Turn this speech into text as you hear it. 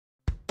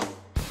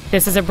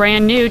This is a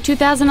brand new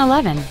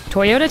 2011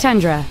 Toyota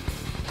Tundra.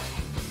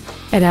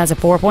 It has a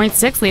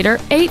 4.6-liter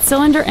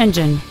 8-cylinder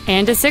engine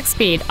and a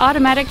 6-speed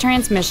automatic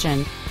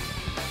transmission.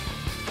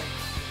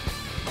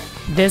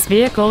 This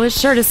vehicle is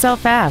sure to sell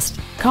fast.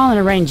 Call and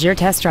arrange your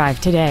test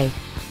drive today.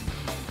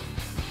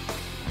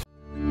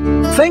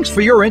 Thanks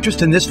for your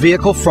interest in this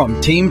vehicle from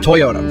Team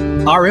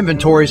Toyota. Our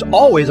inventory is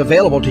always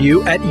available to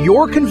you at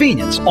your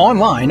convenience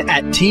online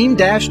at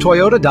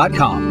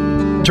team-toyota.com.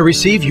 To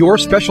receive your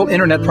special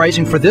internet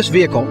pricing for this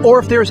vehicle, or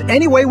if there's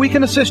any way we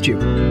can assist you,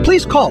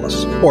 please call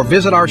us or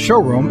visit our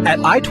showroom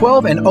at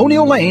I-12 and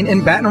O'Neill Lane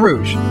in Baton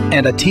Rouge,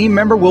 and a team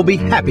member will be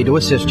happy to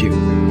assist you.